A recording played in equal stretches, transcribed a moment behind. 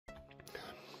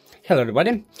Hello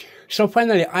everybody. So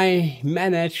finally I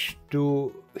managed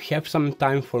to have some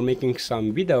time for making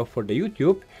some video for the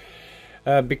YouTube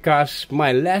because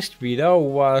my last video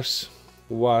was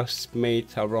made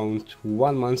around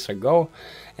 1 month ago,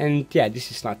 and yeah, this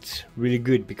is not really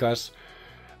good because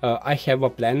I have a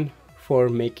plan for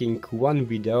making one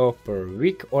video per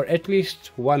week, or at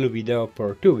least one video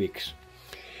per 2 weeks.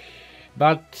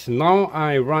 But now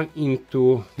I run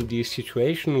into this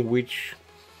situation which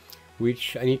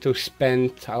I need to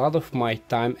spend a lot of my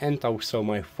time and also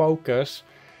my focus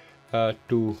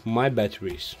to my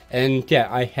batteries. And yeah,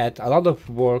 I had a lot of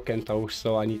work, and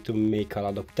also I need to make a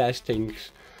lot of testings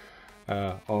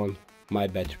on my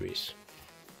batteries.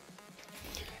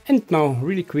 And now,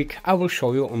 really quick, I will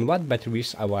show you on what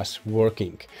batteries I was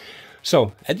working.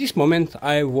 So at this moment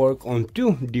I work on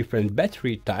two different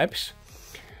battery types.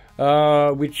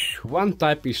 Which one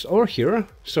type is over here.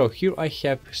 So here I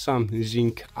have some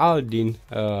zinc iodine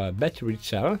battery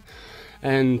cell,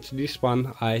 and this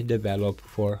one I developed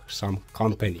for some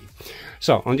company.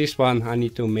 So on this one I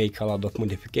need to make a lot of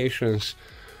modifications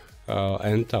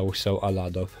and also a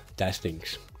lot of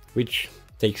testings, which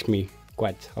takes me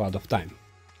quite a lot of time.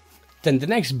 Then the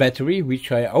next battery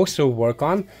which I also work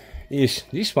on is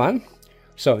this one.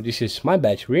 So this is my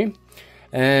battery.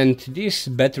 And this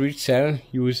battery cell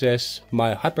uses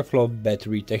my hyperflow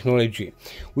battery technology,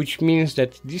 which means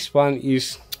that this one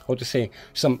is, how to say,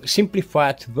 some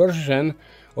simplified version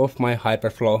of my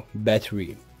hyperflow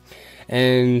battery.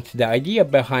 And the idea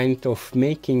behind of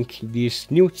making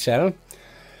this new cell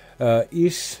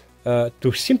is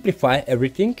to simplify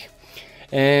everything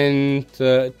and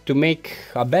to make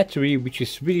a battery which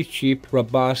is really cheap,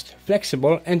 robust,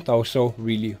 flexible, and also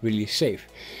really safe.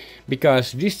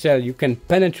 Because this cell you can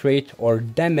penetrate or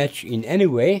damage in any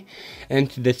way, and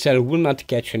the cell will not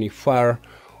catch any fire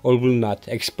or will not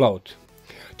explode.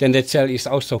 Then the cell is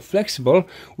also flexible,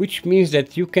 which means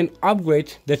that you can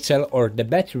upgrade the cell or the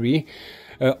battery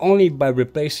only by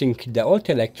replacing the old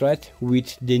electrolyte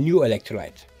with the new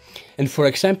electrolyte. And for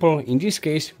example, in this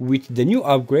case, with the new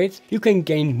upgrade, you can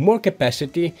gain more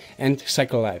capacity and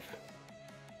cycle life.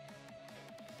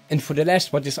 And for the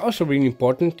last, what is also really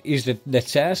important is that the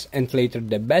cells and later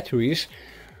the batteries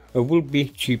will be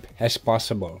cheap as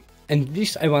possible. And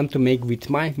this I want to make with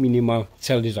my minimal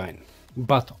cell design.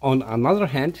 But on another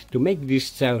hand, to make this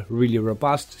cell really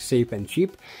robust, safe and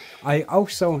cheap, I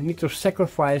also need to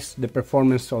sacrifice the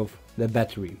performance of the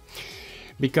battery.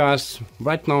 Because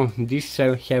right now this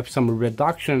cell have some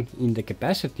reduction in the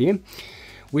capacity,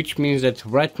 which means that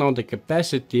right now the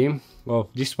capacity of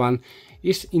this one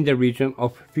is in the region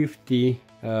of 50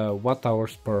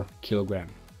 watt-hours per kilogram.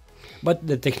 But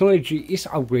the technology is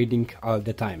upgrading all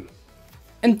the time.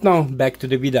 And now back to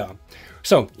the video.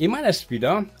 So in my last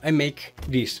video I make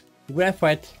this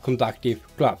graphite conductive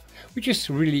cloth, which is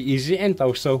really easy and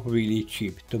also really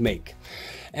cheap to make.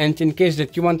 And in case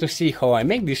that you want to see how I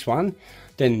make this one,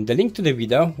 then the link to the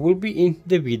video will be in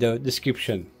the video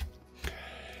description.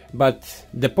 But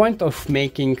the point of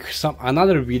making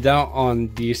another video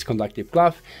on this conductive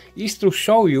cloth is to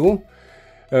show you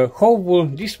how will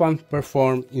this one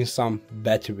perform in some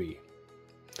battery.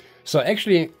 So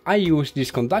actually I use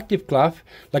this conductive cloth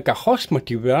like a host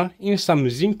material in some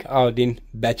zinc iodine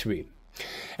battery.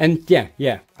 And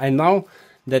yeah, I know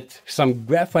that some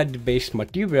graphite based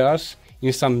materials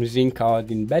in some zinc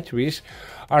iodine batteries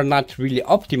are not really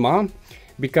optimal,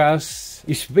 because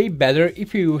it's way better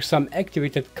if you use some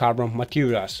activated carbon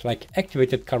materials like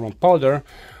activated carbon powder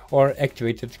or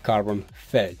activated carbon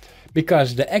felt.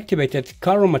 Because the activated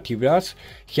carbon materials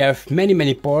have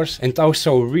many pores and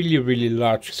also really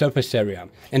large surface area.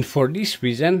 And for this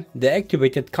reason the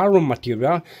activated carbon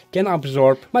material can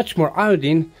absorb much more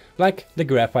iodine like the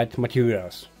graphite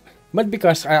materials. But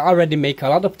because I already make a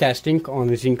lot of testing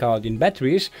on zinc iodine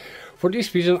batteries, for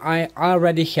this reason I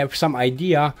already have some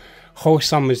idea how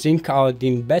some zinc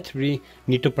iodine battery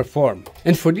need to perform.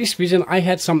 And for this reason I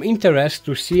had some interest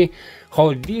to see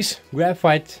how this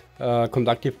graphite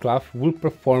conductive cloth will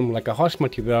perform like a host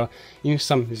material in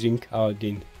some zinc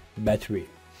iodine battery.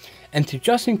 And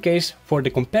just in case for the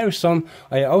comparison,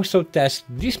 I also test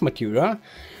this material,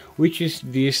 which is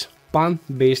this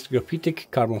pan-based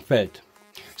graphitic carbon felt.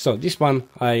 So this one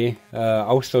I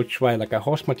also try like a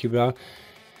host material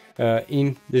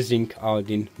in the zinc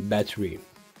iodine battery.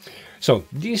 So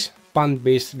this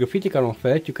pan-based graphitic carbon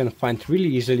felt you can find really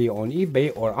easily on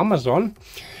eBay or Amazon,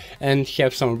 and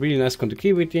have some really nice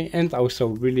conductivity and also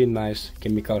really nice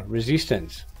chemical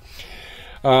resistance.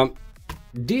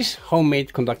 This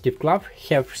homemade conductive cloth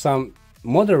have some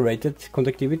moderated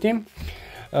conductivity,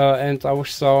 and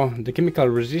also the chemical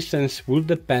resistance will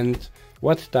depend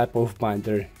what type of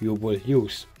binder you will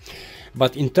use.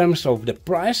 But in terms of the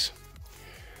price,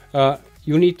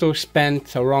 you need to spend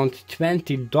around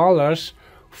 $20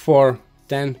 for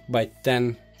 10 by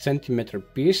 10 centimeter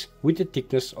piece with a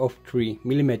thickness of 3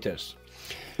 millimeters.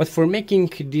 But for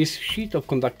making this sheet of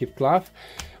conductive cloth,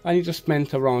 I need to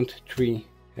spend around 3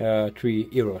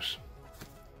 euros,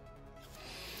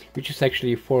 which is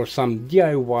actually for some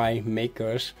DIY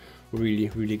makers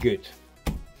really good.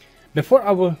 Before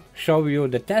I will show you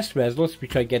the test results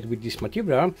which I get with this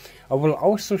material, I will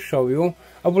also show you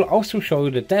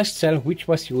the test cell which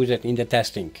was used in the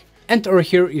testing. And over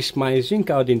here is my zinc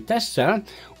iodine test cell,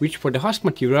 which for the host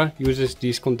material uses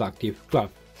this conductive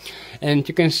cloth. And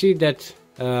you can see that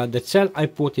the cell I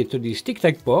put into this Tic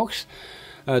Tac box.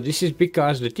 This is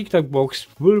because the Tic Tac box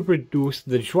will reduce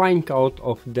the drying out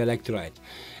of the electrolyte,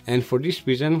 and for this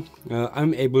reason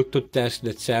I'm able to test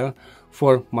the cell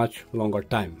for much longer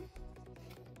time.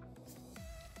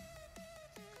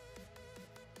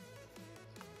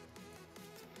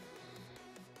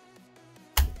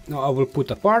 Now I will put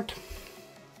apart.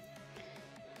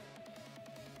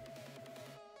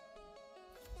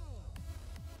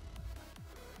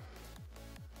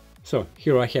 So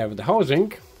here I have the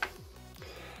housing,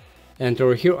 and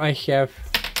over here I have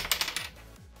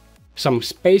some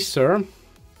spacer,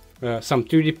 some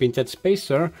 3D printed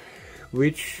spacer,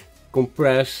 which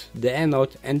compress the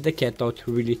anode and the cathode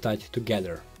really tight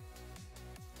together.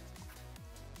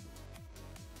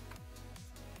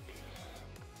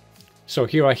 So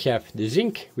here I have the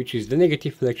zinc, which is the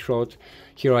negative electrode.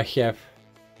 Here I have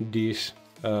this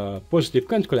positive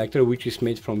current collector, which is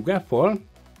made from graphite.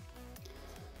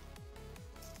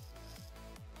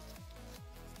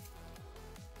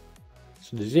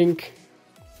 So the zinc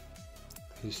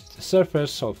is the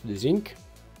surface of the zinc.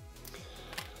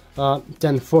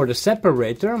 Then for the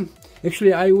separator,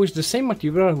 actually I used the same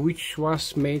material which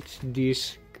was made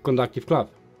this conductive cloth.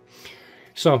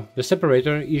 So the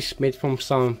separator is made from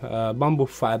some bamboo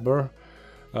fiber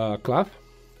cloth,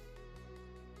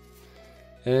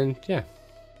 and yeah,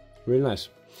 really nice.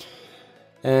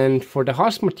 And for the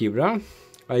host material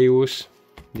I use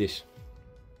this.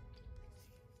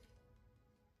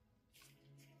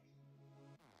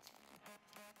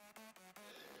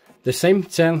 The same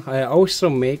cell I also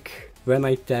make when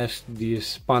I test this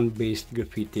spun-based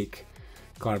graphitic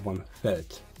carbon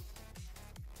felt.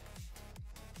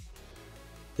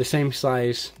 The same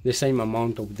size, the same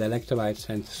amount of the electrolytes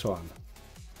and so on.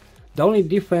 The only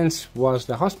difference was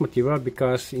the host material,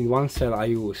 because in one cell I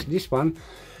used this one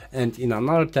and in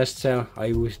another test cell I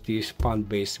used this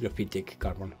spun-based graphitic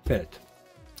carbon felt.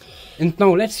 And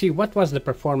now let's see what was the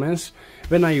performance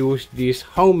when I used this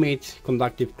homemade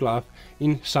conductive cloth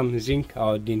in some zinc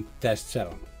iodine test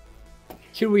cell.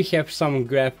 Here we have some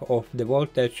graph of the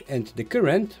voltage and the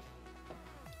current,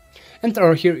 and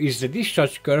over here is the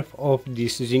discharge curve of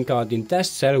this zinc iodine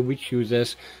test cell, which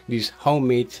uses this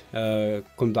homemade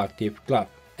conductive cloth.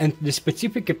 And the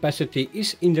specific capacity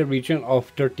is in the region of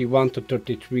 31 to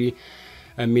 33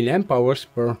 milliamp hours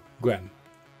per gram.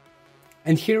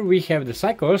 And here we have the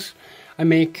cycles. I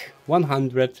make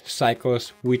 100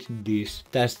 cycles with this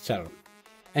test cell.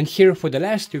 And here for the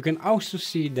last you can also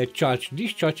see the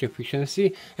charge-discharge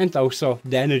efficiency and also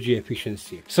the energy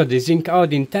efficiency. So the zinc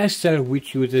iodine test cell,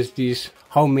 which uses this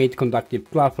homemade conductive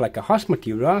cloth like a host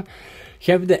material,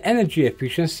 have the energy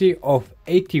efficiency of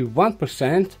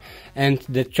 81% and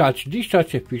the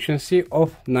charge-discharge efficiency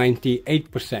of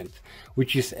 98%,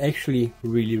 which is actually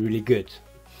really good.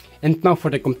 And now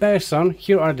for the comparison,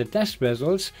 here are the test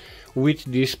results with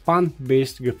this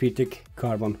spun-based graphitic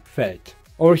carbon felt.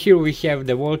 Over here we have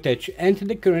the voltage and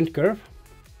the current curve,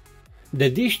 the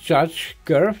discharge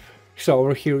curve. So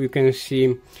over here you can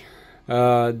see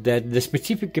that the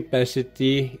specific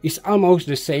capacity is almost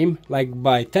the same like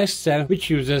by test cell, which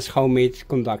uses homemade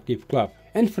conductive cloth.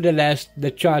 And for the last,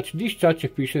 the charge-discharge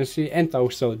efficiency and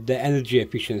also the energy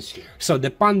efficiency. So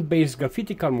the pan-based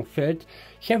graphitic carbon felt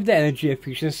have the energy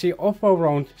efficiency of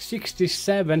around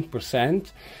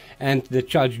 67% and the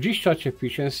charge-discharge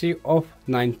efficiency of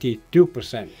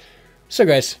 92%. So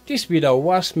guys, this video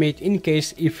was made in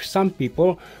case if some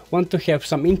people want to have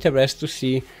some interest to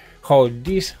see how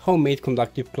this homemade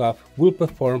conductive cloth will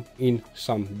perform in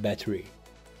some battery.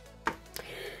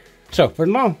 So for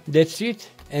now, that's it,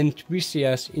 and we see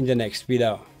us in the next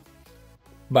video.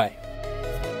 Bye.